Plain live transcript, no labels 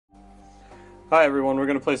Hi everyone, we're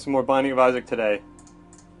going to play some more Binding of Isaac today.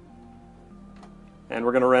 And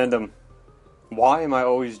we're going to random. Why am I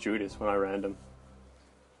always Judas when I random?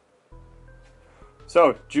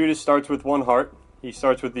 So, Judas starts with 1 heart. He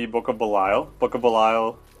starts with the Book of Belial. Book of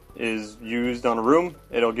Belial is used on a room.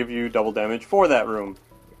 It'll give you double damage for that room.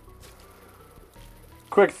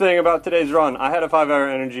 Quick thing about today's run. I had a 5-hour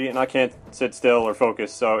energy and I can't sit still or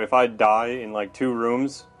focus. So if I die in like 2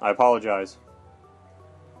 rooms, I apologize.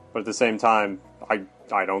 But at the same time,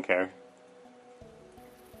 I don't care.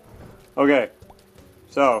 Okay,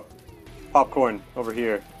 so, popcorn over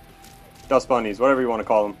here. Dust bunnies, whatever you want to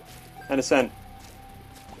call them. And Ascent.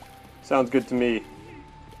 Sounds good to me.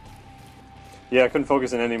 Yeah, I couldn't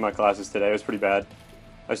focus in any of my classes today. It was pretty bad.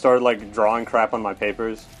 I started like drawing crap on my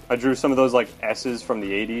papers. I drew some of those like S's from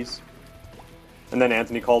the 80s. And then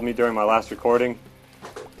Anthony called me during my last recording,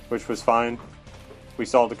 which was fine. We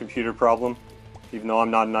solved a computer problem. Even though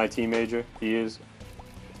I'm not an IT major, he is.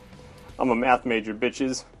 I'm a math major,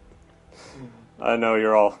 bitches. I know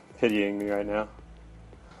you're all pitying me right now.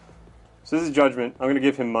 So this is Judgment. I'm going to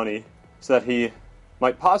give him money so that he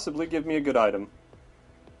might possibly give me a good item.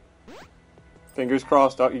 Fingers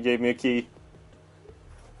crossed. Oh, you gave me a key.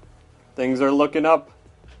 Things are looking up.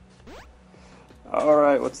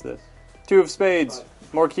 Alright, what's this? 2 of spades.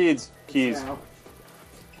 More keys. Keys.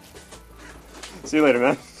 See you later,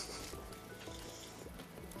 man.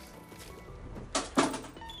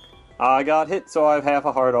 I got hit, so I have half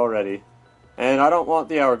a heart already. And I don't want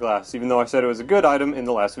the hourglass, even though I said it was a good item in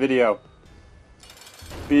the last video.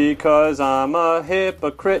 Because I'm a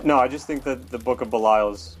hypocrite. No, I just think that the Book of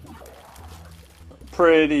Belial is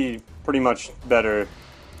pretty much better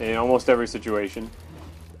in almost every situation.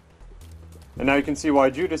 And now you can see why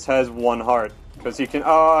Judas has 1 heart. Because he can...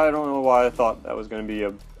 Oh, I don't know why I thought that was going to be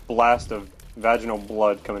a blast of vaginal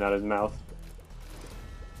blood coming out of his mouth.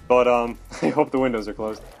 But, I hope the windows are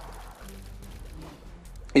closed.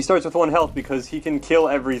 He starts with 1 health because he can kill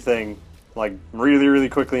everything, like, really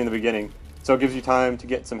quickly in the beginning. So it gives you time to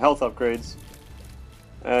get some health upgrades.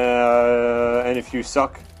 And if you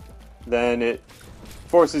suck, then it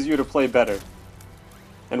forces you to play better.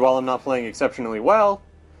 And while I'm not playing exceptionally well,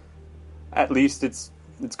 at least it's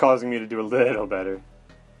causing me to do a little better.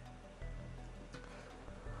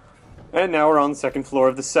 And now we're on the 2nd floor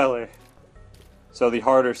of the cellar. So the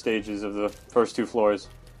harder stages of the first 2 floors.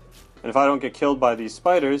 And if I don't get killed by these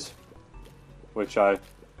spiders, which I'm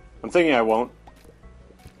thinking I won't,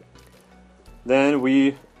 then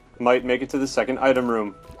we might make it to the 2nd item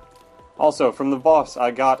room. Also, from the boss, I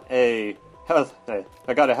got a health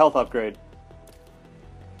upgrade.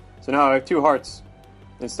 So now I have 2 hearts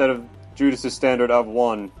instead of Judas' standard of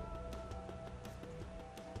 1.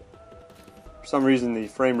 For some reason, the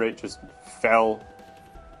frame rate just fell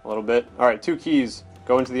a little bit. Alright, 2 keys.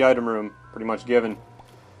 Go into the item room. Pretty much given.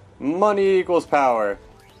 Money equals power.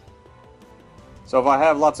 So if I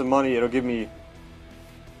have lots of money, it'll give me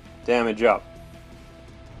damage up.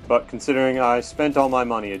 But considering I spent all my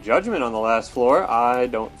money at Judgment on the last floor, I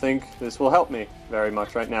don't think this will help me very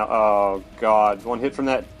much right now. Oh god, 1 hit from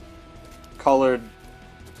that colored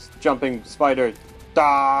jumping spider.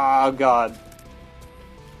 Oh god.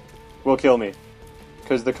 Will kill me.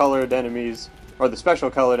 Because the colored enemies, or the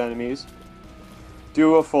special colored enemies,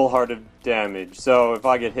 do a full heart of damage. So if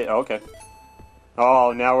I get hit, okay.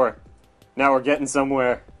 Oh, now we're getting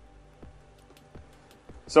somewhere.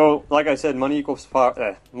 So, like I said, money equals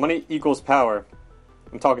power. Money equals power.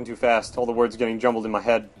 I'm talking too fast. All the words getting jumbled in my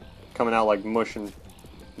head, coming out like mush and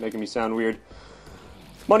making me sound weird.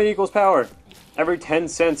 Money equals power. Every 10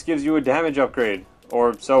 cents gives you a damage upgrade,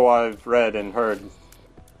 or so I've read and heard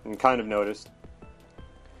and kind of noticed.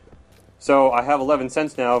 So I have 11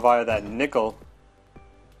 cents now via that nickel.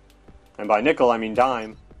 And by nickel, I mean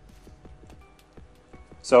dime.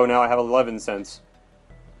 So now I have 11 cents.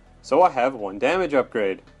 So I have 1 damage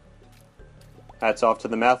upgrade. Hats off to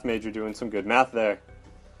the math major doing some good math there.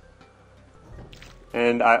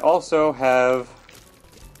 And I also have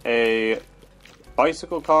a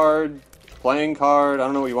bicycle card, playing card, I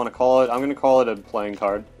don't know what you want to call it. I'm going to call it a playing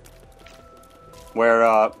card.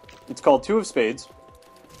 Where it's called 2 of spades.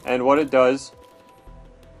 And what it does,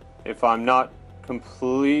 if I'm not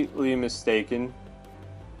completely mistaken,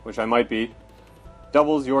 which I might be,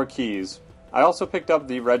 doubles your keys. I also picked up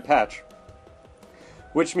the red patch,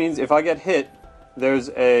 which means if I get hit, there's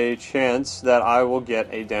a chance that I will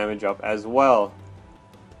get a damage up as well.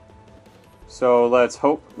 So let's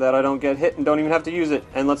hope that I don't get hit and don't even have to use it,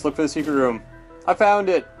 and let's look for the secret room. I found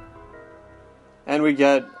it! And we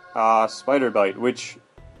get Spider Bite, which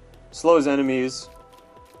slows enemies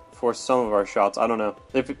for some of our shots. I don't know.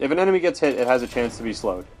 If an enemy gets hit, it has a chance to be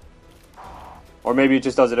slowed. Or maybe it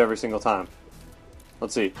just does it every single time.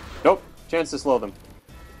 Let's see. Nope. Chance to slow them.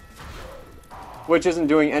 Which isn't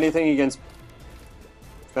doing anything against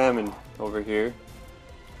famine over here.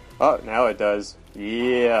 Oh, now it does.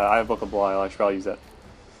 Yeah, I have Book of Belial. I should probably use that.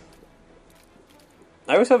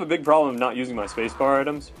 I always have a big problem not using my spacebar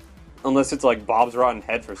items. Unless it's like Bob's Rotten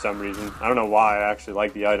Head for some reason. I don't know why I actually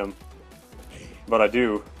like the item. But I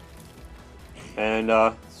do. And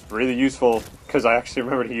it's really useful because I actually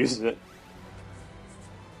remember to use it.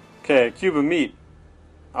 Okay, cube of meat.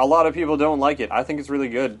 A lot of people don't like it. I think it's really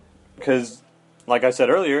good. Because, like I said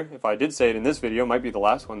earlier, if I did say it in this video, it might be the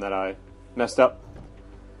last one that I messed up.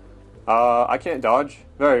 I can't dodge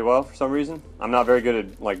very well for some reason. I'm not very good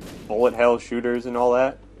at, like, bullet hell shooters and all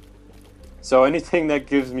that. So anything that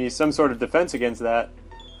gives me some sort of defense against that,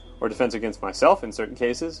 or defense against myself in certain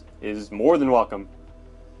cases, is more than welcome.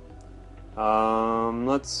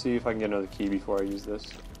 Let's see if I can get another key before I use this.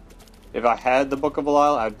 If I had the Book of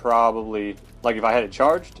Belial, I'd probably, like if I had it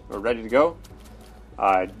charged or ready to go,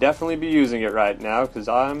 I'd definitely be using it right now, because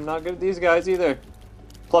I'm not good at these guys either.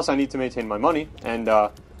 Plus I need to maintain my money, and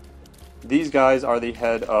these guys are the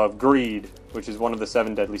head of greed, which is one of the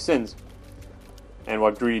 7 deadly sins. And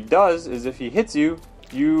what greed does is if he hits you,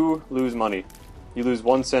 you lose money. You lose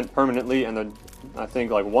 1 cent permanently, and then I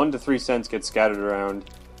think like 1 to 3 cents get scattered around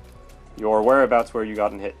your whereabouts where you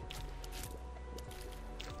gotten hit.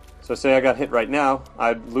 So say I got hit right now,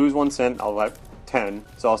 I'd lose 1 cent, I'll have 10,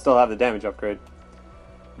 so I'll still have the damage upgrade.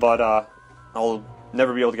 But I'll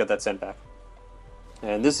never be able to get that cent back.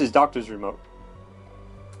 And this is Doctor's Remote,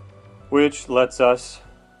 which lets us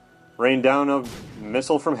rain down a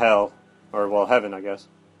missile from hell. Or, well, heaven, I guess.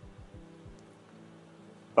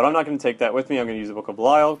 But I'm not going to take that with me. I'm going to use the Book of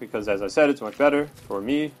Belial, because as I said, it's much better, for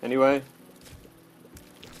me, anyway.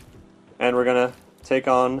 And we're going to take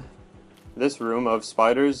on this room of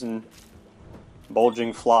spiders and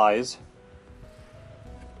bulging flies.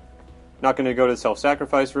 Not going to go to the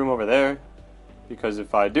self-sacrifice room over there, because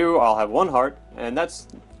if I do, I'll have 1 heart, and that's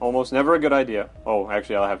almost never a good idea. Oh,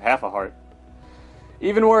 actually, I'll have half a heart.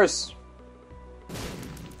 Even worse.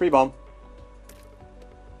 Free bomb.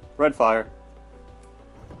 Red fire.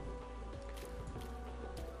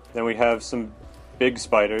 Then we have some big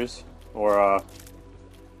spiders, or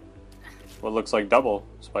what looks like double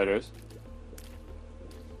spiders,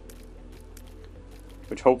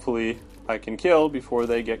 which hopefully I can kill before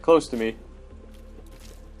they get close to me.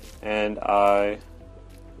 And I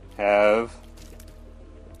have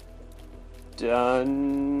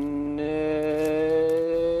done it.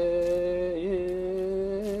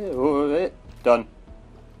 Done.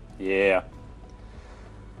 Yeah.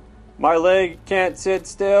 My leg can't sit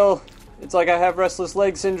still. It's like I have restless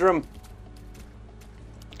leg syndrome.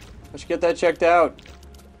 I should get that checked out.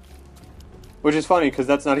 Which is funny, because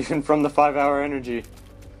that's not even from the 5-hour energy.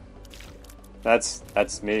 That's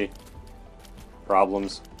me.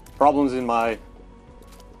 Problems. Problems in my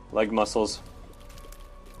leg muscles.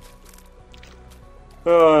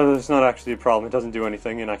 Oh, it's not actually a problem. It doesn't do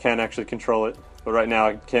anything, and I can't actually control it. But right now,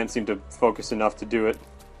 I can't seem to focus enough to do it.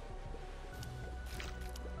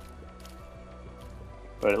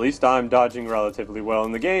 But at least I'm dodging relatively well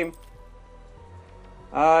in the game.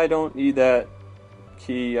 I don't need that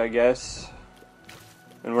key, I guess.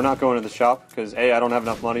 And we're not going to the shop, because A, I don't have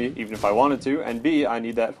enough money, even if I wanted to, and B, I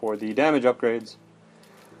need that for the damage upgrades,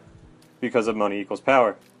 because of money equals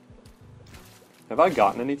power. Have I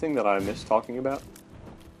gotten anything that I missed talking about?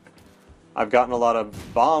 I've gotten a lot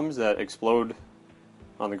of bombs that explode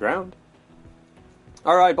on the ground.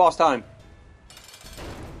 Alright, boss time.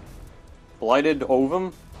 Blighted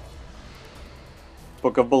Ovum.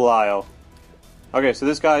 Book of Belial. Okay, so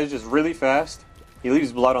this guy is just really fast. He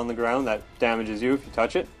leaves blood on the ground that damages you if you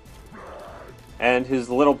touch it. And his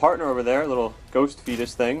little partner over there, little ghost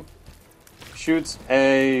fetus thing, shoots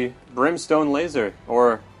a brimstone laser,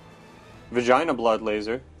 or vagina blood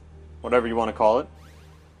laser, whatever you want to call it.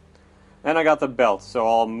 And I got the belt, so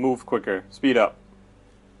I'll move quicker. Speed up.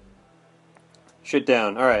 Shit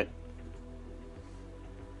down. Alright.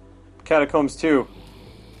 Catacombs 2.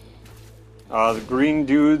 The green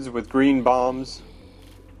dudes with green bombs.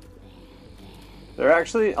 They're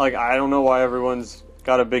actually, like, I don't know why everyone's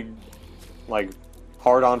got a big, like,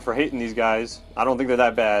 hard-on for hating these guys. I don't think they're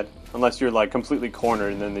that bad. Unless you're, like, completely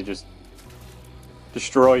cornered and then they just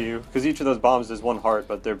destroy you. Because each of those bombs does 1 heart,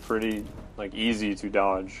 but they're pretty, like, easy to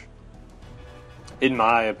dodge. In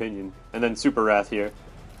my opinion. And then Super Wrath here,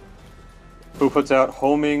 who puts out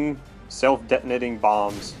homing, self-detonating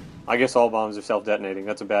bombs. I guess all bombs are self-detonating.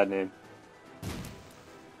 That's a bad name.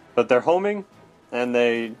 But they're homing, and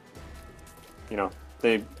they, you know,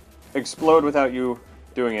 they explode without you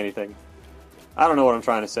doing anything. I don't know what I'm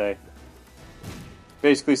trying to say.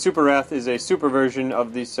 Basically, Super Wrath is a super version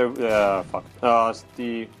of the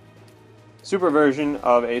the super version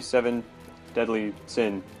of a 7 deadly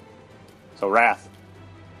sin. So Wrath.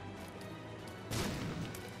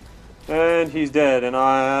 And he's dead, and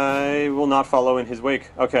I will not follow in his wake.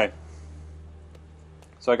 Okay.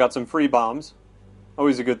 So I got some free bombs.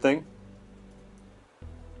 Always a good thing.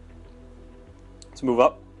 Let's move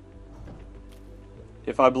up.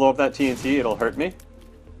 If I blow up that TNT, it'll hurt me.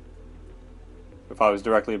 If I was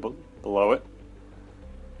directly below it.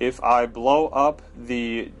 If I blow up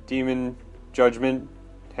the demon judgment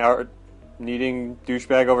needing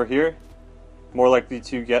douchebag over here, more likely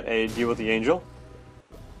to get a deal with the angel.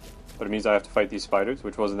 But it means I have to fight these spiders,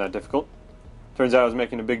 which wasn't that difficult. Turns out I was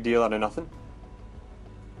making a big deal out of nothing.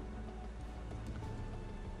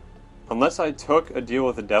 Unless I took a deal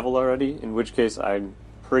with the devil already, in which case I'm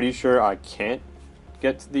pretty sure I can't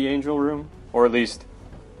get to the angel room. Or at least,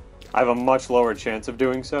 I have a much lower chance of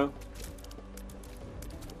doing so.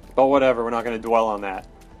 But whatever, we're not going to dwell on that.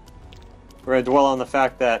 We're going to dwell on the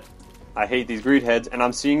fact that I hate these greed heads, and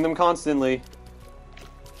I'm seeing them constantly.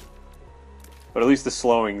 But at least the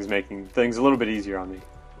slowing is making things a little bit easier on me.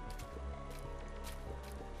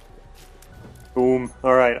 Boom.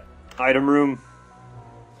 Alright. Item room.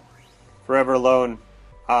 Forever alone.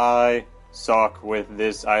 I suck with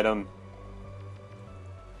this item.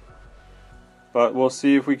 But we'll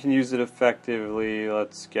see if we can use it effectively.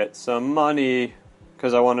 Let's get some money.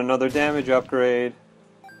 Because I want another damage upgrade.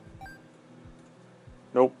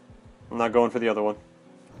 Nope. I'm not going for the other one.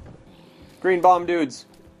 Green bomb dudes.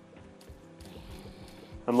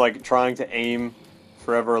 I'm like trying to aim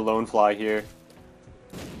Forever Alone fly here.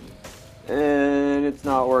 And it's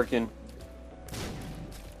not working.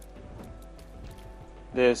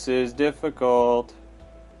 This is difficult.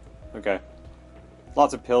 Okay.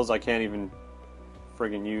 Lots of pills I can't even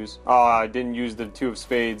friggin' use. Oh, I didn't use the 2 of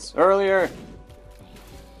spades earlier.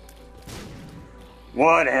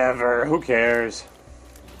 Whatever, who cares?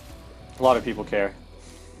 A lot of people care.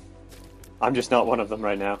 I'm just not one of them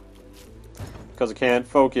right now. Because I can't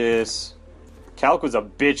focus. Calc was a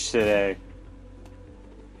bitch today.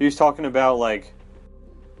 He was talking about, like,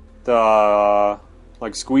 the,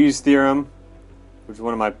 like, squeeze theorem. Which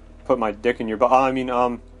one am I, put my dick in your butt?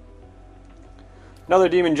 Another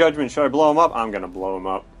demon judgment. Should I blow him up? I'm gonna blow him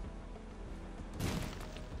up.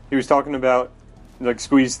 He was talking about, like,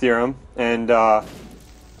 squeeze theorem and,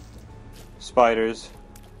 spiders.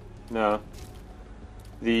 No.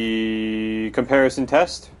 The comparison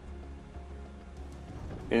test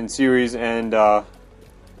in series and,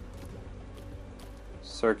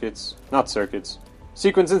 circuits. Not circuits.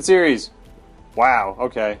 Sequence and series. Wow,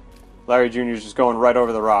 okay. Larry Jr. is just going right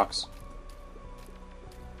over the rocks.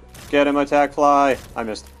 Get him, attack fly. I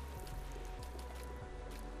missed.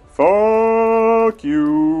 Fuck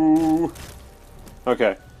you.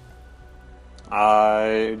 Okay.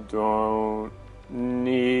 I don't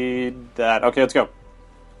need that. Okay, let's go.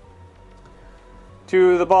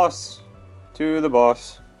 To the boss. To the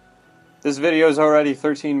boss. This video is already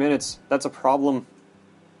 13 minutes. That's a problem.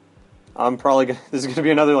 I'm probably gonna... This is gonna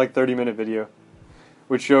be another, like, 30-minute video.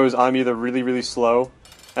 Which shows I'm either really, really slow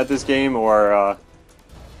at this game, or,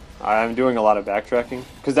 I'm doing a lot of backtracking.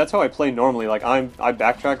 Because that's how I play normally. Like, I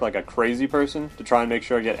backtrack like a crazy person to try and make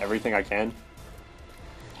sure I get everything I can.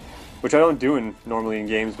 Which I don't do normally in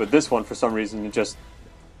games, but this one, for some reason, it just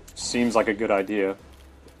seems like a good idea.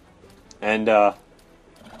 And,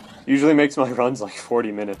 usually makes my runs like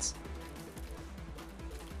 40 minutes.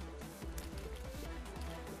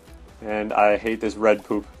 And I hate this red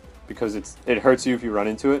poop, because it hurts you if you run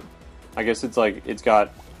into it. I guess it's like, it's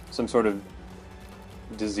got some sort of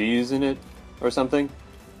disease in it, or something.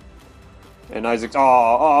 And Isaac's,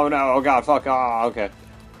 oh no, oh god, fuck, oh, okay.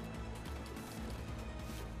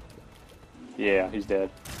 Yeah, he's dead.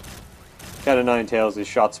 Cat of Nine Tails is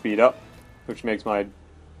shot speed up, which makes my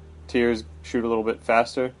tears shoot a little bit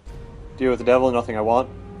faster. Deal with the devil, nothing I want.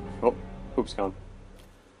 Oh, poop's gone.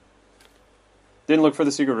 Didn't look for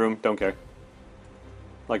the secret room, don't care.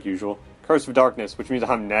 Like usual. Curse of Darkness, which means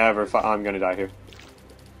I'm gonna die here.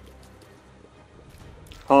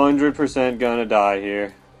 100% gonna die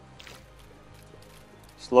here.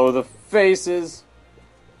 Slow the faces.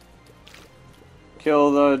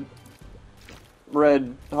 Kill the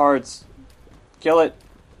red hearts. Kill it.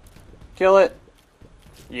 Kill it.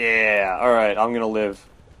 Yeah, alright, I'm gonna live.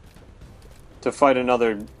 To fight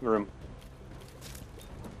another room.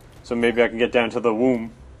 So maybe I can get down to the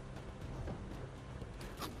womb.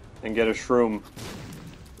 And get a shroom.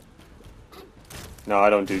 No,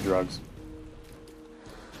 I don't do drugs.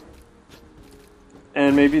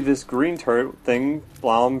 And maybe this green turret thing,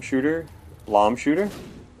 Lom shooter?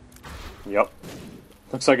 Yep.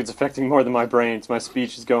 Looks like it's affecting more than my brains. My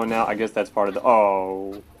speech is going now. I guess that's part of the...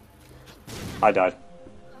 Oh. I died.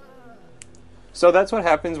 So that's what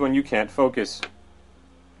happens when you can't focus.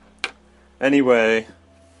 Anyway,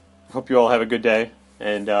 hope you all have a good day.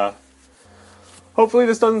 And hopefully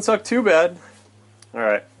this doesn't suck too bad.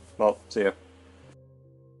 Alright, well, see ya.